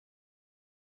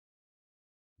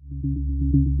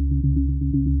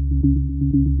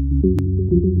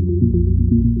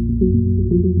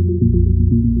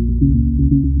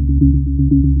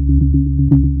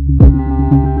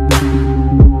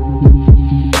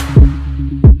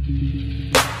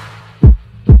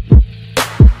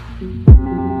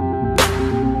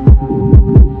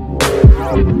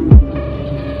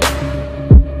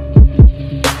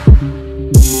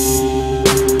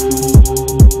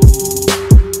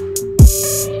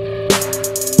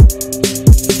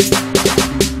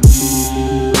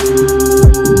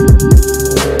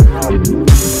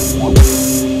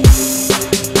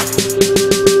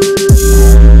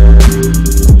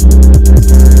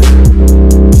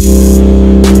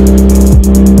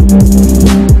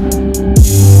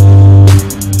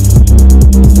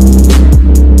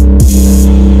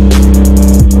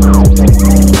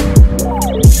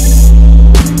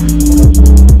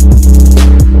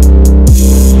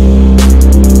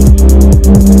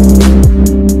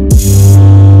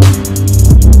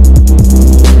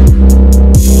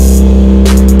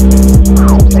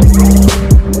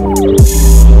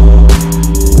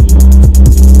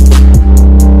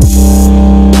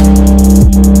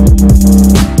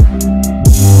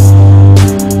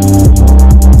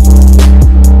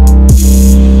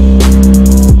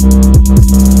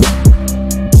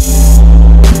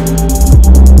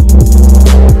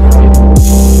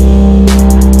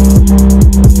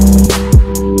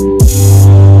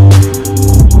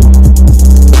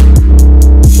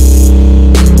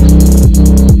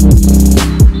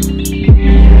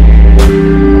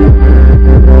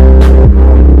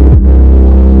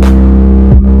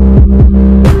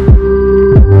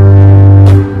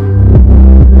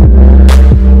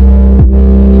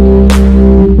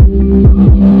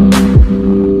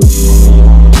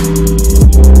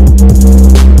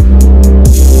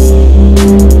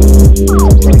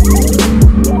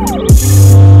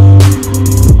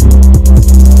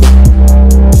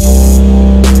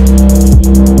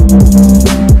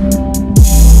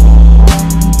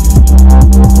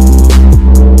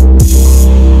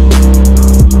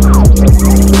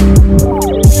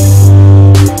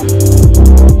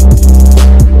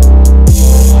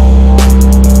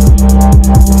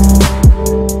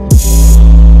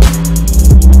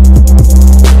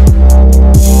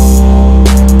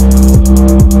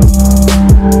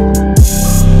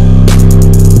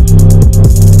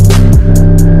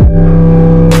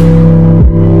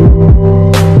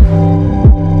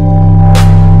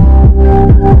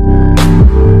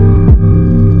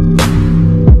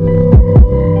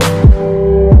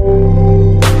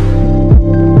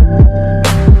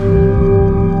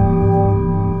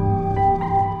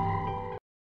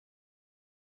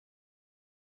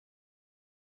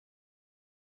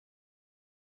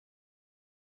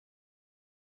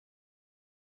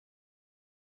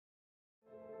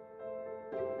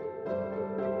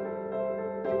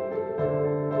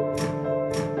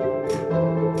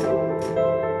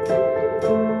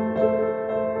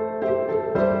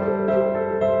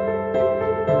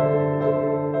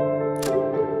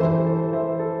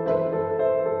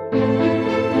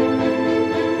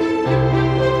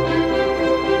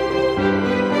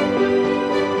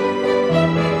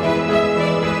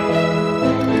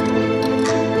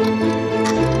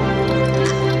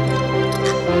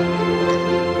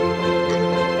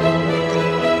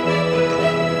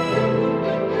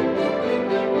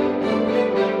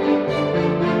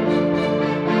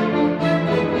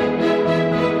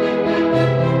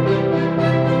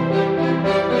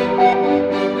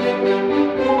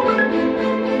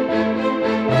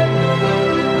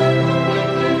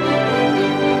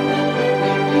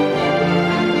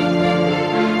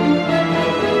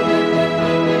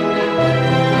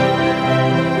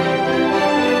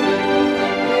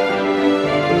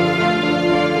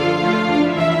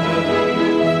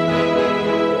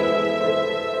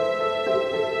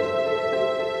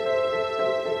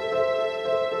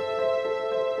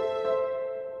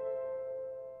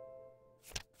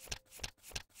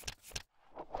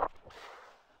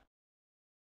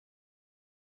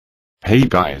Hey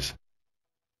guys!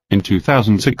 In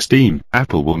 2016,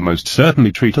 Apple will most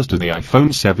certainly treat us to the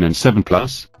iPhone 7 and 7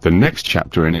 Plus, the next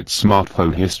chapter in its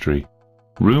smartphone history.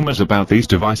 Rumors about these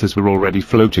devices were already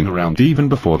floating around even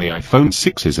before the iPhone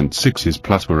 6s and 6s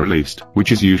Plus were released,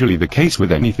 which is usually the case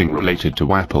with anything related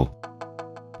to Apple.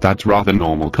 That's rather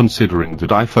normal considering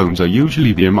that iPhones are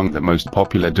usually among the most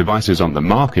popular devices on the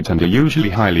market and are usually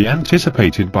highly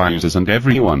anticipated by users and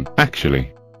everyone,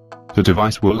 actually. The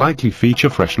device will likely feature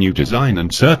fresh new design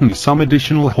and certainly some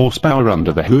additional horsepower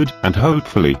under the hood, and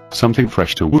hopefully, something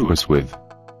fresh to woo us with.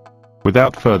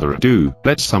 Without further ado,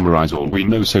 let's summarize all we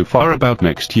know so far about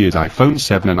next year's iPhone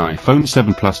 7 and iPhone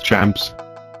 7 Plus champs.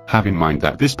 Have in mind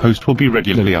that this post will be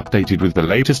regularly updated with the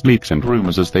latest leaks and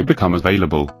rumors as they become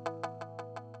available.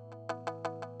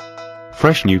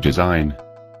 Fresh new design.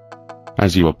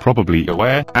 As you are probably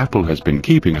aware, Apple has been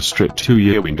keeping a strict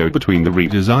 2-year window between the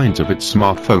redesigns of its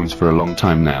smartphones for a long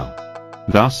time now.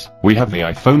 Thus, we have the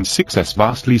iPhone 6s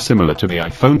vastly similar to the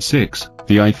iPhone 6,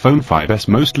 the iPhone 5s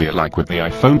mostly alike with the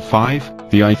iPhone 5,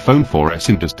 the iPhone 4s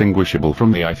indistinguishable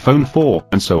from the iPhone 4,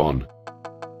 and so on.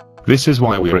 This is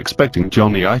why we're expecting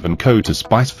Jony Ive & Co to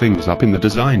spice things up in the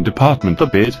design department a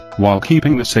bit, while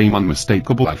keeping the same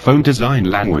unmistakable iPhone design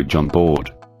language on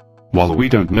board. While we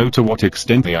don't know to what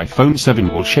extent the iPhone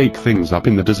 7 will shake things up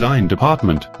in the design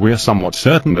department, we are somewhat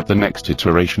certain that the next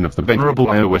iteration of the venerable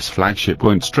iOS flagship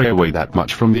won't stray away that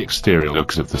much from the exterior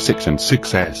looks of the 6 and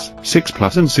 6s, 6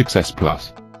 Plus and 6s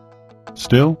Plus.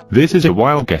 Still, this is a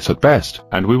wild guess at best,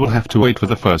 and we will have to wait for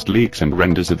the first leaks and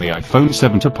renders of the iPhone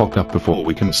 7 to pop up before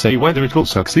we can say whether it will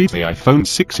succeed the iPhone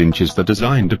 6 inches the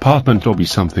design department or be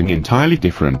something entirely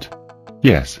different.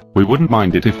 Yes, we wouldn't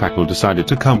mind it if Apple decided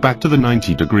to come back to the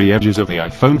 90-degree edges of the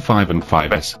iPhone 5 and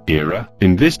 5s era.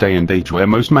 In this day and age where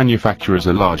most manufacturers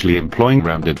are largely employing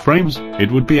rounded frames, it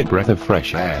would be a breath of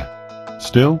fresh air.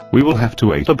 Still, we will have to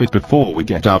wait a bit before we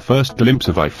get our first glimpse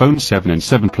of iPhone 7 and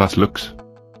 7 Plus looks.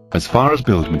 As far as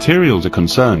build materials are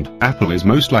concerned, Apple is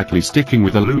most likely sticking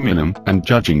with aluminum, and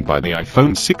judging by the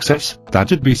iPhone 6s,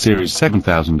 that'd be Series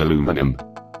 7000 aluminum.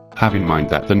 Have in mind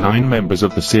that the 9 members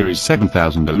of the Series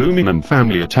 7000 aluminum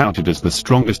family are touted as the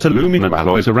strongest aluminum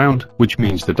alloys around, which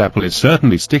means that Apple is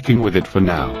certainly sticking with it for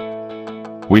now.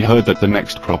 We heard that the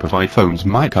next crop of iPhones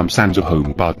might come sans a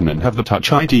home button and have the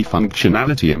Touch ID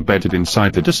functionality embedded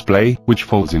inside the display, which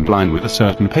falls in line with a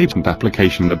certain patent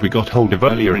application that we got hold of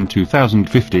earlier in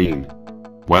 2015.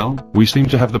 Well, we seem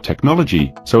to have the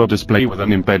technology, so a display with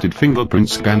an embedded fingerprint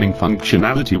scanning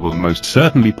functionality will most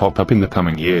certainly pop up in the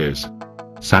coming years.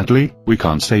 Sadly, we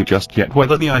can't say just yet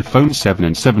whether the iPhone 7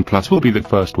 and 7 Plus will be the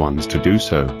first ones to do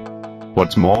so.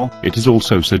 What's more, it is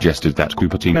also suggested that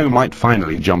Cupertino might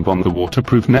finally jump on the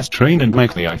waterproof Nest train and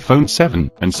make the iPhone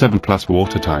 7 and 7 Plus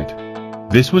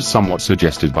watertight. This was somewhat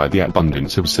suggested by the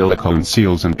abundance of silicone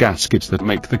seals and gaskets that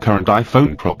make the current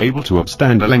iPhone Pro able to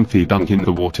withstand a lengthy dunk in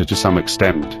the water to some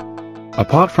extent.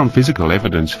 Apart from physical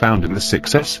evidence found in the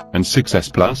 6s and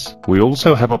 6s Plus, we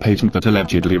also have a patent that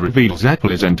allegedly reveals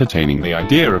Apple is entertaining the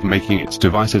idea of making its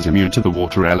devices immune to the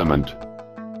water element.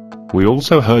 We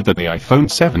also heard that the iPhone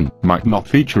 7 might not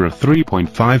feature a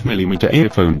 3.5mm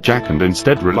earphone jack and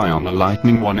instead rely on a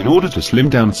Lightning one in order to slim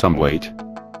down some weight.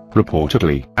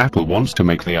 Reportedly, Apple wants to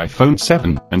make the iPhone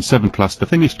 7 and 7 Plus the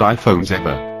thinnest iPhones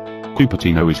ever.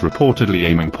 Cupertino is reportedly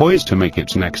aiming poised to make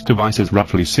its next devices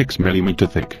roughly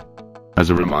 6mm thick. As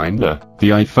a reminder, the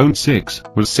iPhone 6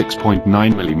 was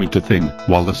 6.9mm thin,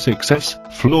 while the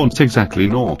 6s flaunts exactly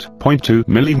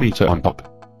 0.2mm on top.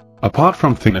 Apart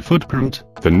from thinner footprint,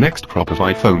 the next crop of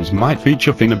iPhones might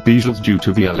feature thinner bezels due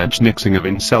to the alleged nixing of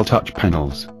in-cell touch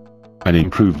panels. An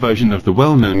improved version of the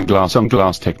well-known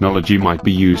glass-on-glass technology might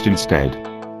be used instead.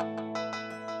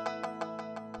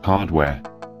 Hardware.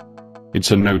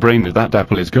 It's a no-brainer that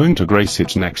Apple is going to grace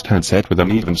its next handset with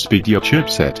an even speedier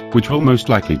chipset, which will most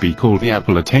likely be called the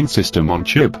Apple A10 System on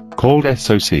Chip, called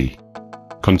SoC.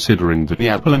 Considering that the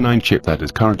Apple A9 chip that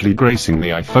is currently gracing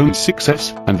the iPhone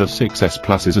 6s and the 6s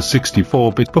Plus is a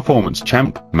 64-bit performance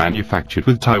champ, manufactured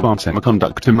with Taiwan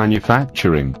Semiconductor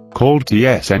Manufacturing, called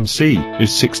TSMC, is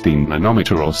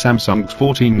 16nm or Samsung's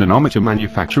 14nm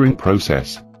manufacturing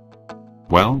process.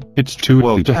 Well, it's too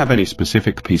early to have any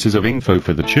specific pieces of info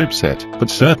for the chipset, but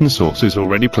certain sources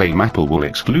already claim Apple will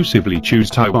exclusively choose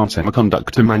Taiwan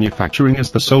Semiconductor Manufacturing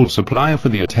as the sole supplier for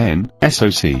the A10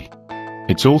 SoC.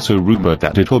 It's also rumored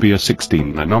that it will be a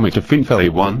 16nm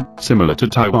FinFET A1, similar to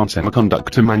Taiwan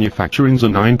Semiconductor Manufacturing's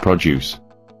A9 produce.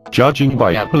 Judging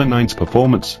by Apple A9's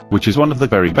performance, which is one of the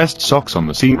very best SoCs on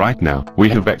the scene right now, we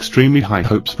have extremely high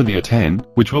hopes for the A10,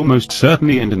 which will most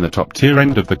certainly end in the top tier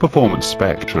end of the performance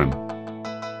spectrum.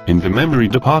 In the memory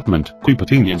department,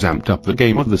 Cupertino's amped up the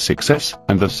game of the 6s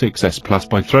and the 6s Plus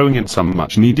by throwing in some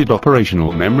much-needed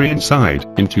operational memory inside.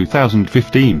 In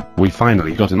 2015, we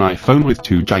finally got an iPhone with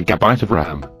 2GB of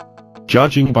RAM.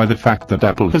 Judging by the fact that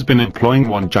Apple has been employing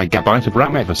 1GB of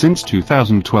RAM ever since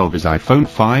 2012's iPhone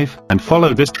 5, and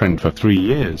followed this trend for 3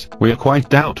 years, we are quite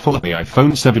doubtful that the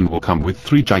iPhone 7 will come with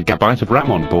 3GB of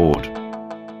RAM on board.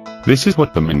 This is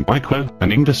what the Min Micro,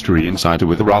 an industry insider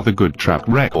with a rather good track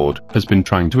record, has been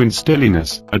trying to instill in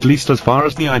us, at least as far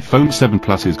as the iPhone 7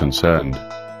 Plus is concerned.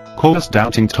 Call us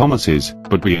doubting Thomases,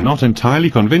 but we are not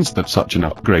entirely convinced that such an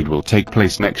upgrade will take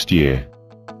place next year.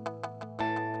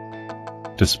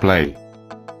 display.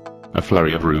 A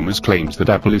flurry of rumors claims that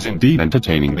Apple is indeed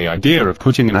entertaining the idea of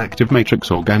putting an active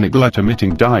matrix organic light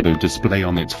emitting diode display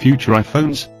on its future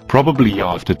iPhones, probably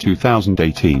after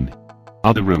 2018.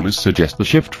 Other rumors suggest the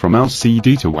shift from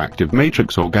LCD to active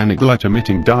matrix organic light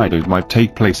emitting diode might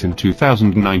take place in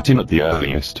 2019 at the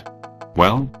earliest.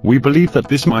 Well, we believe that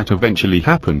this might eventually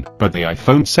happen, but the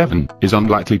iPhone 7 is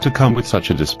unlikely to come with such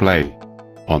a display.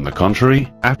 On the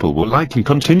contrary, Apple will likely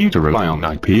continue to rely on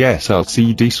IPS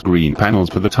LCD screen panels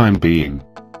for the time being.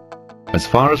 As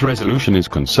far as resolution is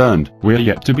concerned, we're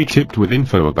yet to be tipped with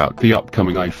info about the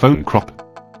upcoming iPhone crop.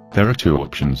 There are two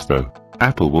options though.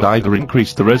 Apple will either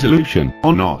increase the resolution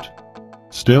or not.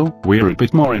 Still, we're a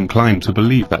bit more inclined to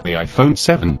believe that the iPhone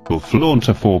 7 will flaunt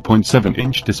a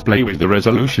 4.7-inch display with the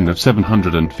resolution of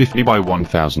 750 by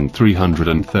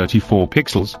 1334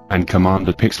 pixels, and command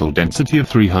a pixel density of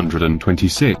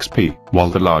 326p, while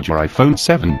the larger iPhone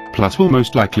 7 Plus will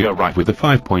most likely arrive with a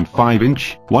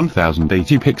 5.5-inch,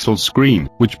 1080 pixel screen,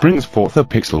 which brings forth a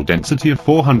pixel density of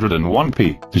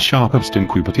 401p, the sharpest in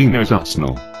Cupertino's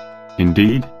arsenal.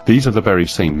 Indeed, these are the very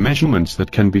same measurements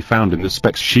that can be found in the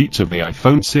specs sheets of the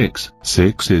iPhone 6,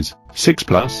 6s, 6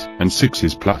 Plus, and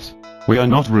 6s Plus. We are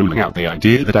not ruling out the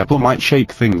idea that Apple might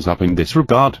shake things up in this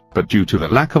regard, but due to the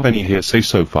lack of any hearsay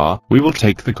so far, we will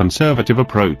take the conservative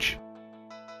approach.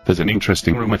 There's an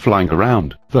interesting rumor flying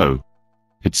around, though.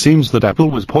 It seems that Apple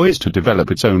was poised to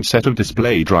develop its own set of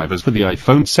display drivers for the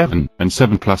iPhone 7 and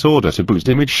 7 Plus order to boost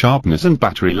image sharpness and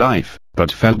battery life,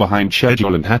 but fell behind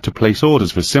schedule and had to place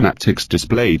orders for Synaptics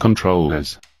display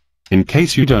controllers. In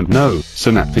case you don't know,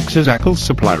 Synaptics is Apple's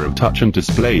supplier of touch and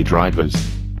display drivers.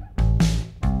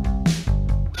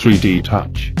 3D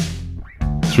Touch.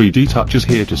 3D Touch is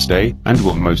here to stay, and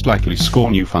will most likely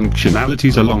score new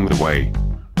functionalities along the way.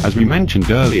 As we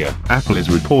mentioned earlier, Apple is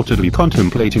reportedly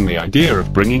contemplating the idea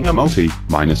of bringing a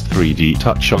multi-3D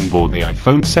touch on board the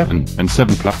iPhone 7 and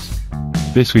 7 Plus.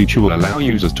 This feature will allow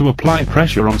users to apply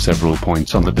pressure on several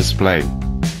points on the display.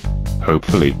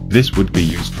 Hopefully, this would be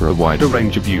used for a wider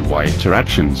range of UI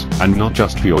interactions, and not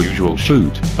just for your usual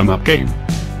shoot 'em up game.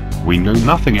 We know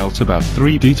nothing else about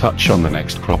 3D Touch on the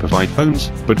next crop of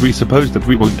iPhones, but we suppose that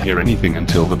we won't hear anything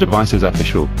until the device is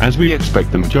official, as we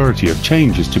expect the majority of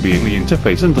changes to be in the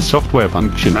interface and the software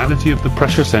functionality of the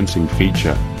pressure sensing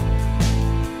feature.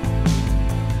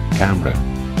 Camera.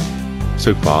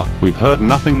 So far, we've heard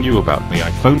nothing new about the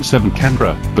iPhone 7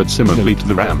 camera, but similarly to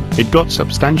the RAM, it got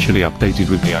substantially updated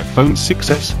with the iPhone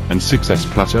 6s and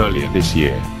 6s Plus earlier this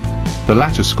year. The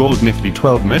latter scored nifty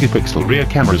 12-megapixel rear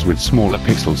cameras with smaller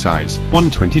pixel size,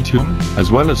 122,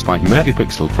 as well as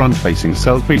 5-megapixel front-facing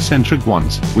selfie-centric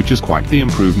ones, which is quite the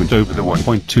improvement over the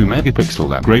 1.2-megapixel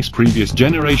that graced previous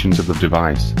generations of the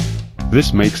device.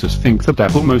 This makes us think that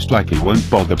Apple most likely won't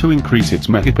bother to increase its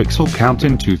megapixel count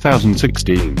in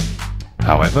 2016.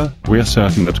 However, we are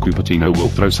certain that Cupertino will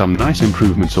throw some nice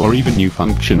improvements or even new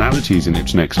functionalities in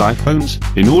its next iPhones,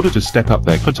 in order to step up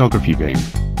their photography game.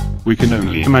 We can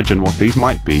only imagine what these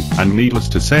might be, and needless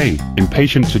to say,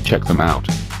 impatient to check them out.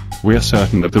 We are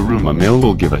certain that the rumor mill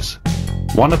will give us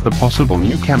one of the possible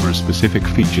new camera-specific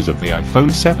features of the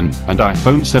iPhone 7 and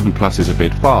iPhone 7 Plus is a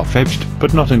bit far-fetched,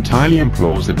 but not entirely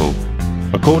implausible.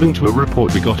 According to a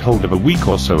report we got hold of a week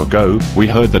or so ago, we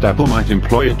heard that Apple might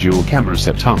employ a dual camera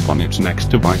setup on its next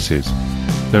devices.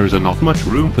 There is not much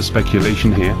room for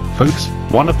speculation here, folks.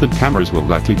 One of the cameras will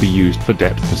likely be used for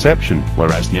depth perception,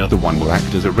 whereas the other one will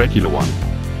act as a regular one.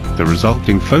 The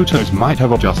resulting photos might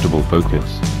have adjustable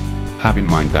focus. Have in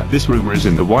mind that this rumor is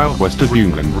in the wild west of New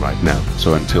England right now,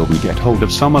 so until we get hold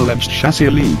of some alleged chassis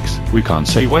leaks, we can't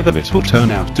say whether this will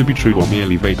turn out to be true or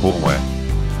merely vaporware.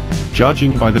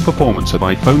 Judging by the performance of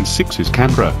iPhone 6's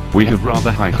camera, we have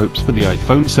rather high hopes for the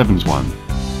iPhone 7's one.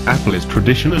 Apple is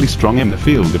traditionally strong in the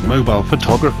field of mobile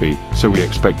photography, so we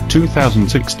expect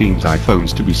 2016's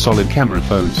iPhones to be solid camera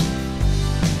phones.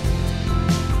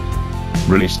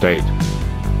 Release date.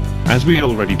 As we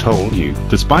already told you,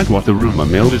 despite what the rumor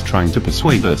mill is trying to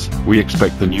persuade us, we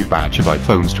expect the new batch of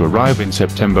iPhones to arrive in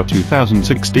September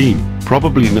 2016,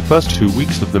 probably in the first 2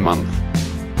 weeks of the month.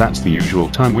 That's the usual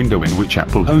time window in which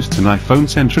Apple hosts an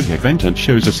iPhone-centric event and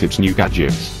shows us its new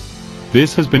gadgets.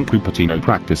 This has been Cupertino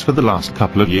practice for the last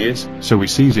couple of years, so we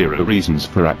see zero reasons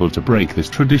for Apple to break this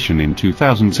tradition in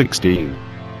 2016.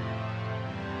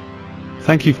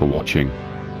 Thank you for watching.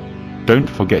 Don't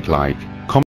forget like,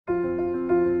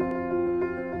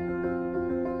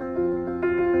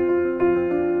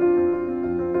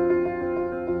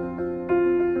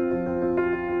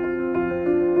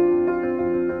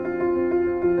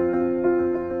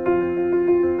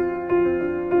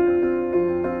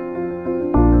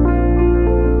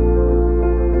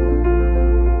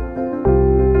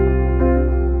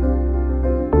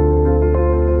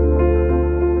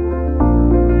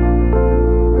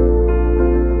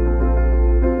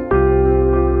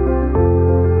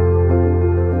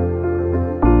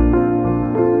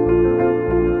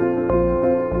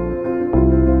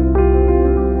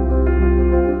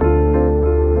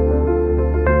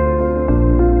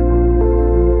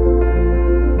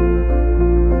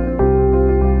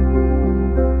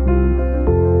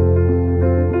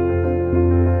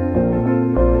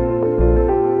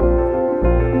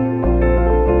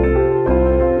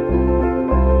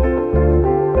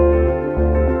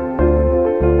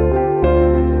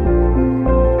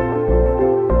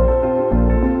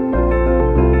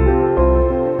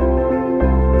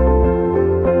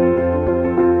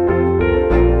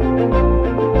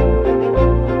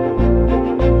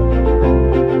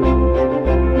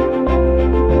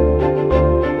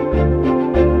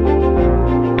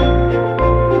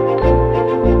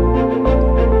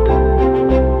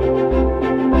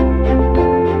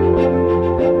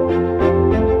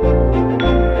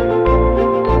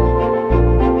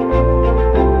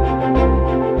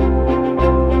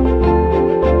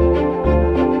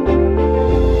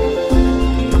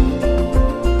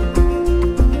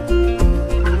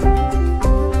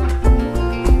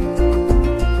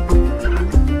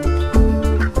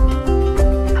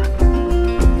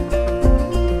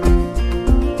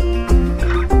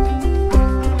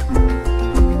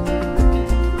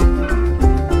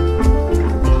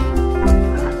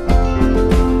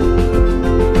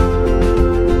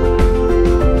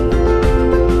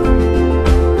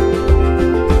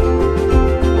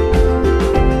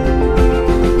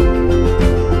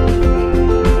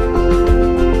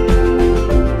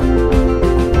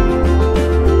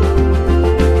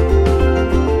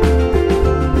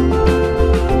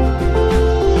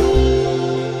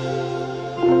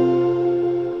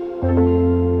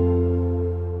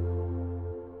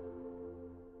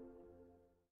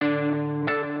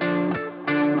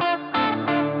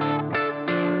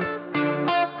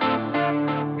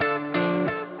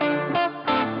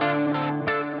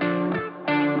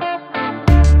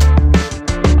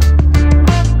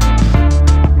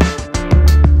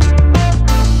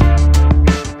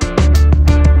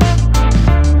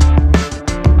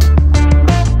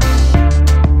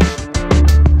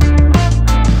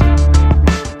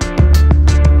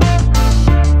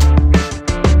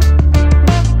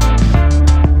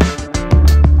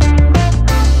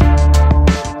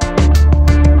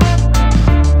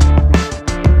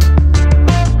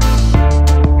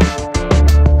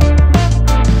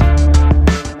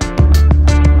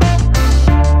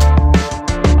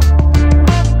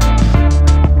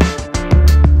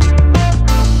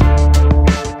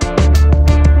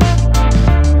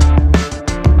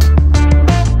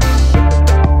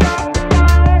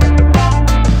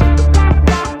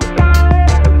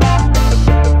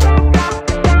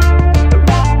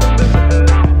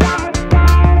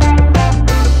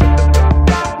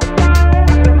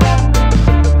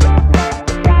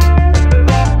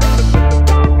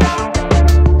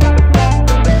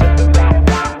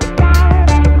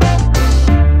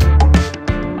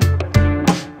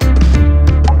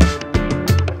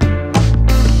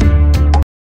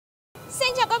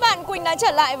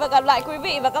 trở lại và gặp lại quý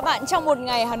vị và các bạn trong một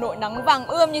ngày Hà Nội nắng vàng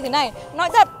ươm như thế này. Nói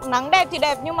thật, nắng đẹp thì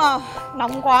đẹp nhưng mà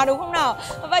nóng quá đúng không nào?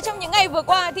 Và trong những ngày vừa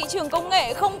qua, thị trường công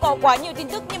nghệ không có quá nhiều tin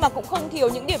tức nhưng mà cũng không thiếu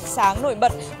những điểm sáng nổi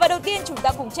bật. Và đầu tiên chúng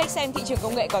ta cùng check xem thị trường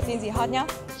công nghệ có tin gì hot nhé.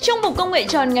 Trong mục công nghệ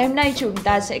tròn ngày hôm nay chúng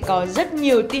ta sẽ có rất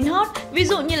nhiều tin hot, ví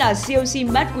dụ như là siêu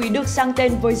sim bát quý được sang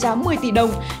tên với giá 10 tỷ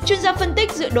đồng, chuyên gia phân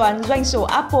tích dự đoán doanh số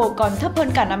Apple còn thấp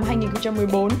hơn cả năm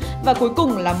 2014 và cuối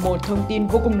cùng là một thông tin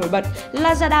vô cùng nổi bật,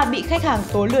 Lazada bị khách hàng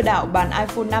tố lừa đảo bán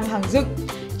iPhone 5 hàng dựng.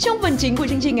 Trong phần chính của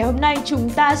chương trình ngày hôm nay, chúng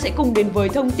ta sẽ cùng đến với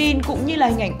thông tin cũng như là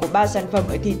hình ảnh của 3 sản phẩm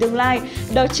ở thì tương lai,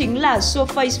 đó chính là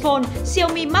Surface Phone,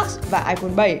 Xiaomi Max và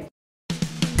iPhone 7.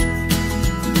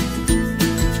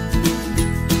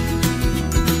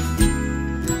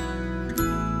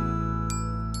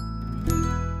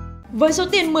 Với số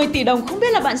tiền 10 tỷ đồng không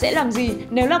biết là bạn sẽ làm gì?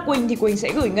 Nếu là Quỳnh thì Quỳnh sẽ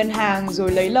gửi ngân hàng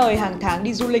rồi lấy lời hàng tháng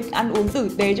đi du lịch ăn uống tử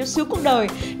tế cho sướng cuộc đời.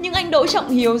 Nhưng anh Đỗ Trọng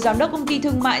Hiếu, giám đốc công ty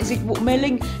thương mại dịch vụ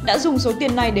Mê-Linh đã dùng số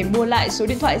tiền này để mua lại số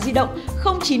điện thoại di động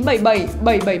 0977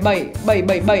 777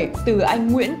 777 từ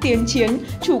anh Nguyễn Tiến Chiến,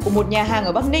 chủ của một nhà hàng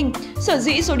ở Bắc Ninh. Sở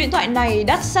dĩ số điện thoại này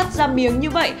đắt sắt ra miếng như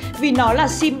vậy vì nó là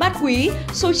sim bát quý.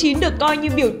 Số 9 được coi như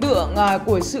biểu tượng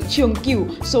của sự trường cửu,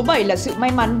 số 7 là sự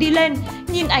may mắn đi lên.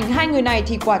 Nhìn ảnh hai người này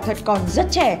thì quả thật còn rất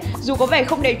trẻ, dù có vẻ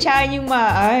không đẹp trai nhưng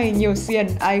mà nhiều xiền,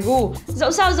 ai gu.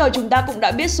 Dẫu sao giờ chúng ta cũng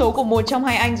đã biết số của một trong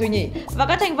hai anh rồi nhỉ. Và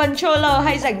các thành phần troller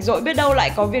hay rảnh rỗi biết đâu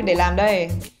lại có việc để làm đây.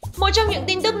 Một trong những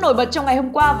tin tức nổi bật trong ngày hôm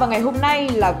qua và ngày hôm nay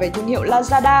là về thương hiệu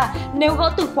Lazada. Nếu gõ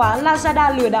từ khóa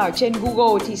Lazada lừa đảo trên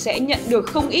Google thì sẽ nhận được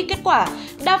không ít kết quả.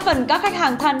 Đa phần các khách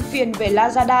hàng than phiền về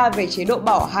Lazada về chế độ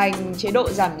bảo hành, chế độ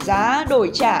giảm giá,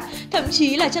 đổi trả, thậm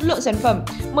chí là chất lượng sản phẩm.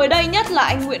 Mới đây nhất là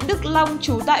anh Nguyễn Đức Long,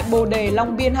 trú tại Bồ Đề,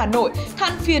 Long Biên, Hà Nội,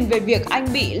 than phiền về việc anh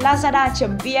bị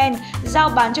Lazada.vn giao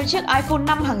bán cho chiếc iPhone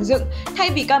 5 hàng dựng, thay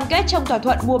vì cam kết trong thỏa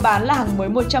thuận mua bán là hàng mới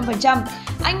 100%.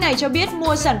 Anh này cho biết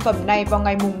mua sản phẩm này vào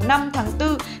ngày mùng 5 tháng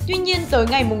 4, tuy nhiên tới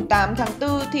ngày mùng 8 tháng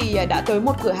 4 thì đã tới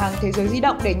một cửa hàng Thế giới di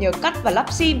động để nhờ cắt và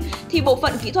lắp sim, thì bộ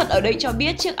phận kỹ thuật ở đây cho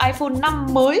biết chiếc iPhone 5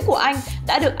 mới của anh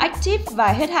đã được active và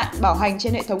hết hạn bảo hành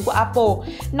trên hệ thống của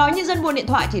Apple. Nói như dân buôn điện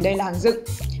thoại thì đây là hàng dựng.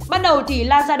 Ban đầu thì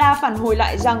Lazada phản hồi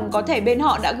lại rằng có thể bên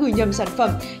họ đã gửi nhầm sản phẩm,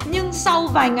 nhưng sau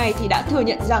vài ngày thì đã thừa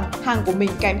nhận rằng hàng của mình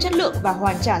kém chất lượng và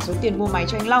hoàn trả số tiền mua máy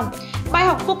cho anh Long. Bài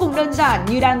học vô cùng đơn giản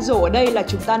như đang rổ ở đây là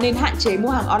chúng ta nên hạn chế mua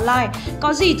hàng online,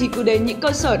 có gì thì cứ đến những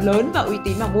cơ sở lớn và uy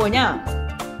tín mà mua nhá.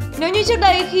 Nếu như trước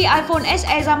đây khi iPhone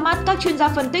SE ra mắt, các chuyên gia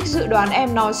phân tích dự đoán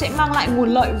em nó sẽ mang lại nguồn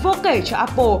lợi vô kể cho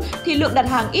Apple, thì lượng đặt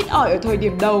hàng ít ỏi ở thời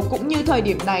điểm đầu cũng như thời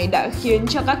điểm này đã khiến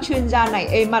cho các chuyên gia này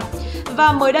ê mặt.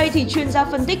 Và mới đây thì chuyên gia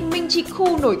phân tích Minh Chi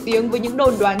Khu nổi tiếng với những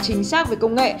đồn đoán chính xác về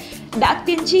công nghệ đã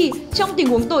tiên tri trong tình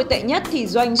huống tồi tệ nhất thì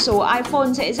doanh số iPhone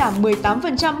sẽ giảm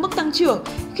 18% mức tăng trưởng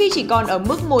khi chỉ còn ở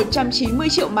mức 190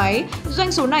 triệu máy.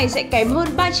 Doanh số này sẽ kém hơn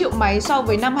 3 triệu máy so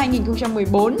với năm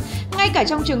 2014. Ngay cả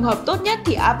trong trường hợp tốt nhất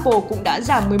thì Apple cũng đã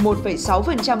giảm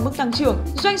 11,6% mức tăng trưởng.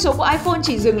 Doanh số của iPhone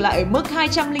chỉ dừng lại ở mức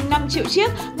 205 triệu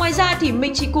chiếc. Ngoài ra thì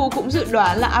Minh Chi Khu cũng dự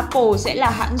đoán là Apple sẽ là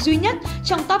hãng duy nhất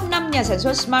trong top 5 nhà sản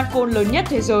xuất smartphone lớn nhất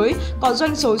thế giới có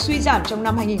doanh số suy giảm trong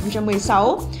năm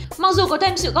 2016. Mặc dù có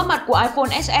thêm sự góp mặt của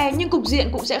iPhone SE nhưng cục diện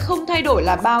cũng sẽ không thay đổi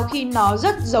là bao khi nó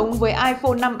rất giống với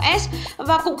iPhone 5s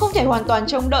và cũng không thể hoàn toàn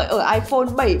trông đợi ở iPhone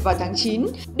 7 vào tháng 9.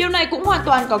 Điều này cũng hoàn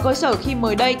toàn có cơ sở khi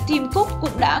mới đây Tim Cook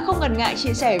cũng đã không ngần ngại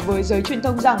chia sẻ với giới truyền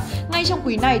thông rằng ngay trong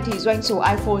quý này thì doanh số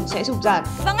iPhone sẽ sụt giảm.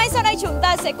 Và ngay sau đây chúng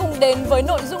ta sẽ cùng đến với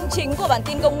nội dung chính của bản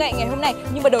tin công nghệ ngày hôm nay.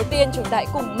 Nhưng mà đầu tiên chúng ta hãy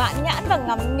cùng mãn nhãn và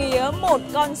ngắm nghía một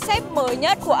concept mới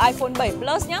nhất của iPhone 7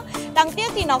 Plus nhé. Đáng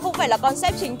tiếc thì nó không phải là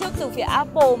concept chính thức từ phía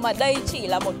Apple mà đây chỉ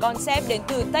là một concept đến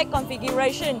từ Tech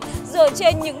Configuration dựa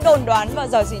trên những đồn đoán và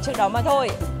rò rỉ trước đó mà thôi.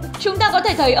 Chúng ta có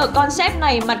thể thấy ở concept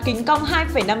này mặt kính cong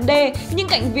 2,5D nhưng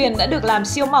cạnh viền đã được làm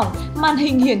siêu mỏng, màn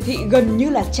hình hiển thị gần như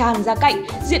là tràn ra cạnh,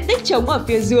 diện tích trống ở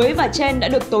phía dưới và trên đã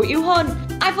được tối ưu hơn.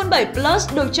 iPhone 7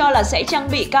 Plus được cho là sẽ trang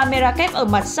bị camera kép ở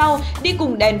mặt sau đi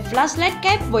cùng đèn flash LED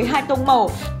kép với 2 tông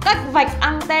màu. Các vạch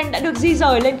anten đã được di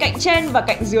rời lên cạnh trên và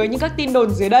cạnh dưới như các tin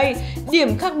đồn dưới đây.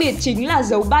 Điểm khác biệt chính là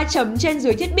dấu 3 chấm trên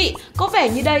dưới thiết bị, có vẻ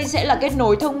như đây sẽ là kết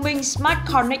nối thông minh Smart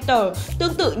Connector,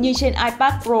 tương tự như trên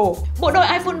iPad Pro. Bộ đôi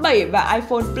iPhone 7 và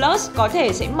iPhone Plus có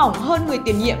thể sẽ mỏng hơn người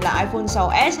tiền nhiệm là iPhone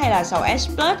 6s hay là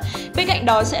 6s Plus. Bên cạnh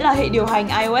đó sẽ là hệ điều hành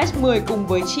iOS 10 cùng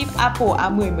với chip Apple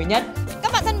A10 mới nhất.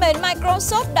 Các bạn thân mến,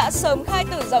 Microsoft đã sớm khai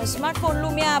tử dòng smartphone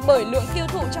Lumia bởi lượng tiêu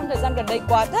thụ trong thời gian gần đây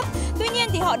quá thấp. Tuy nhiên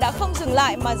thì họ đã không dừng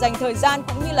lại mà dành thời gian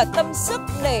cũng như là tâm sức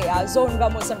để dồn vào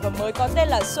một sản phẩm mới có tên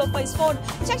là Surface Phone.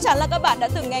 Chắc chắn là các bạn đã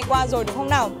từng nghe qua rồi đúng không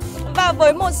nào? Và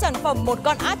với một sản phẩm, một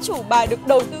con át chủ bài được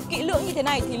đầu tư kỹ lưỡng như thế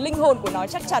này thì linh hồn của nó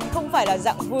chắc chắn không phải là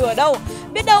dạng vừa đâu.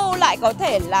 Biết đâu lại có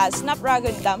thể là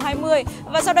Snapdragon 820.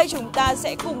 Và sau đây chúng ta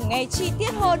sẽ cùng nghe chi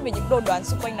tiết hơn về những đồn đoán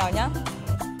xung quanh nó nhé.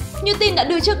 Như tin đã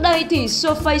đưa trước đây thì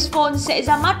Surface Phone sẽ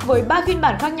ra mắt với 3 phiên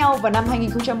bản khác nhau vào năm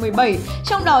 2017,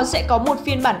 trong đó sẽ có một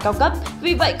phiên bản cao cấp.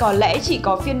 Vì vậy có lẽ chỉ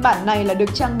có phiên bản này là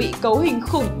được trang bị cấu hình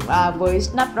khủng với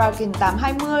Snapdragon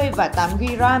 820 và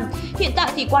 8GB RAM. Hiện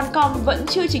tại thì Qualcomm vẫn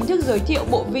chưa chính thức giới thiệu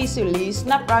bộ vi xử lý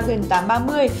Snapdragon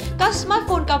 830. Các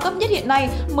smartphone cao cấp nhất hiện nay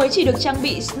mới chỉ được trang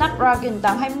bị Snapdragon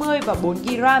 820 và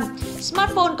 4GB RAM.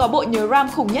 Smartphone có bộ nhớ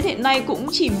RAM khủng nhất hiện nay cũng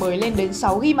chỉ mới lên đến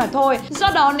 6GB mà thôi. Do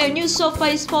đó nếu như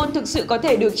Surface Phone thực sự có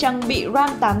thể được trang bị RAM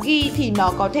 8GB thì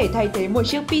nó có thể thay thế một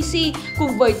chiếc PC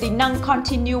cùng với tính năng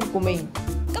Continuum của mình.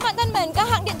 Các bạn thân mến, các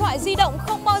hãng điện thoại di động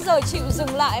không bao giờ chịu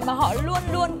dừng lại mà họ luôn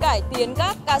luôn cải tiến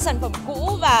các sản phẩm cũ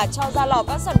và cho ra lò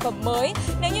các sản phẩm mới.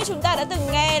 Nếu như chúng ta đã từng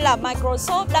nghe là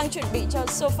Microsoft đang chuẩn bị cho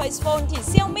Surface Phone thì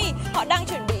Xiaomi họ đang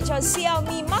chuẩn bị cho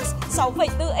Xiaomi Max 6,4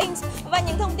 inch. Và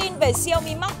những thông tin về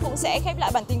Xiaomi Max cũng sẽ khép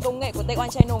lại bản tin công nghệ của Tech1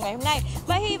 Channel ngày hôm nay.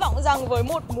 Và hy vọng rằng với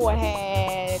một mùa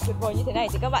hè tuyệt vời như thế này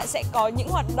thì các bạn sẽ có những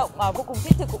hoạt động vô cùng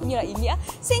thiết thực cũng như là ý nghĩa.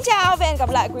 Xin chào và hẹn gặp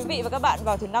lại quý vị và các bạn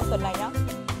vào thứ 5 tuần này nhé.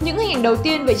 Những hình ảnh đầu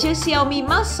tiên về chiếc Xiaomi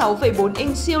Max 6,4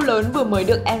 inch siêu lớn vừa mới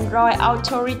được Android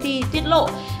Authority tiết lộ.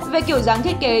 Về kiểu dáng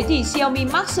thiết kế thì Xiaomi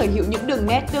Max sở hữu những đường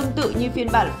nét tương tự như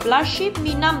phiên bản flagship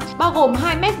Mi 5, bao gồm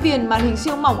 2 mép viền, màn hình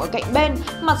siêu mỏng ở cạnh bên,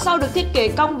 mặt sau được thiết kế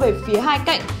cong về phía hai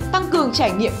cạnh, tăng cường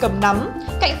trải nghiệm cầm nắm.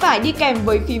 Cạnh phải đi kèm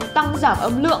với phím tăng giảm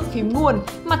âm lượng, phím nguồn,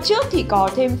 mặt trước thì có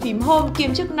thêm phím Home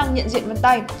kiêm chức năng nhận diện vân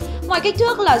tay. Ngoài kích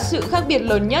thước là sự khác biệt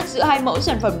lớn nhất giữa hai mẫu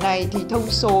sản phẩm này thì thông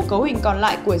số cấu hình còn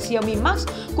lại của Xiaomi Max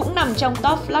cũng nằm trong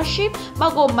top flagship, bao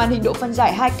gồm màn hình độ phân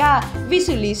giải 2K, vi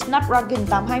xử lý Snapdragon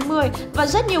 820 và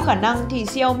rất nhiều khả năng thì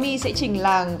Xiaomi sẽ trình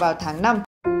làng vào tháng 5.